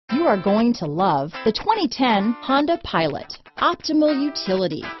You are going to love the 2010 Honda Pilot. Optimal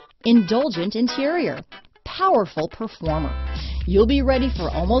utility, indulgent interior, powerful performer. You'll be ready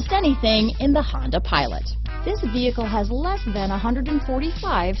for almost anything in the Honda Pilot. This vehicle has less than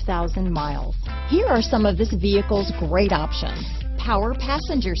 145,000 miles. Here are some of this vehicle's great options: power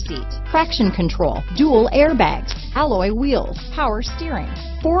passenger seat, traction control, dual airbags, alloy wheels, power steering,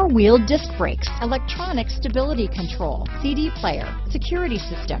 four-wheel disc brakes, electronic stability control, CD player, security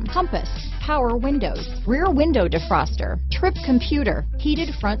system, compass, power windows, rear window defroster, trip computer,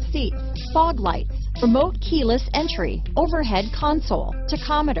 heated front seats, fog lights, remote keyless entry, overhead console,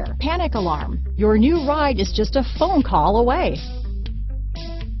 tachometer, panic alarm. Your new ride is just a phone call away.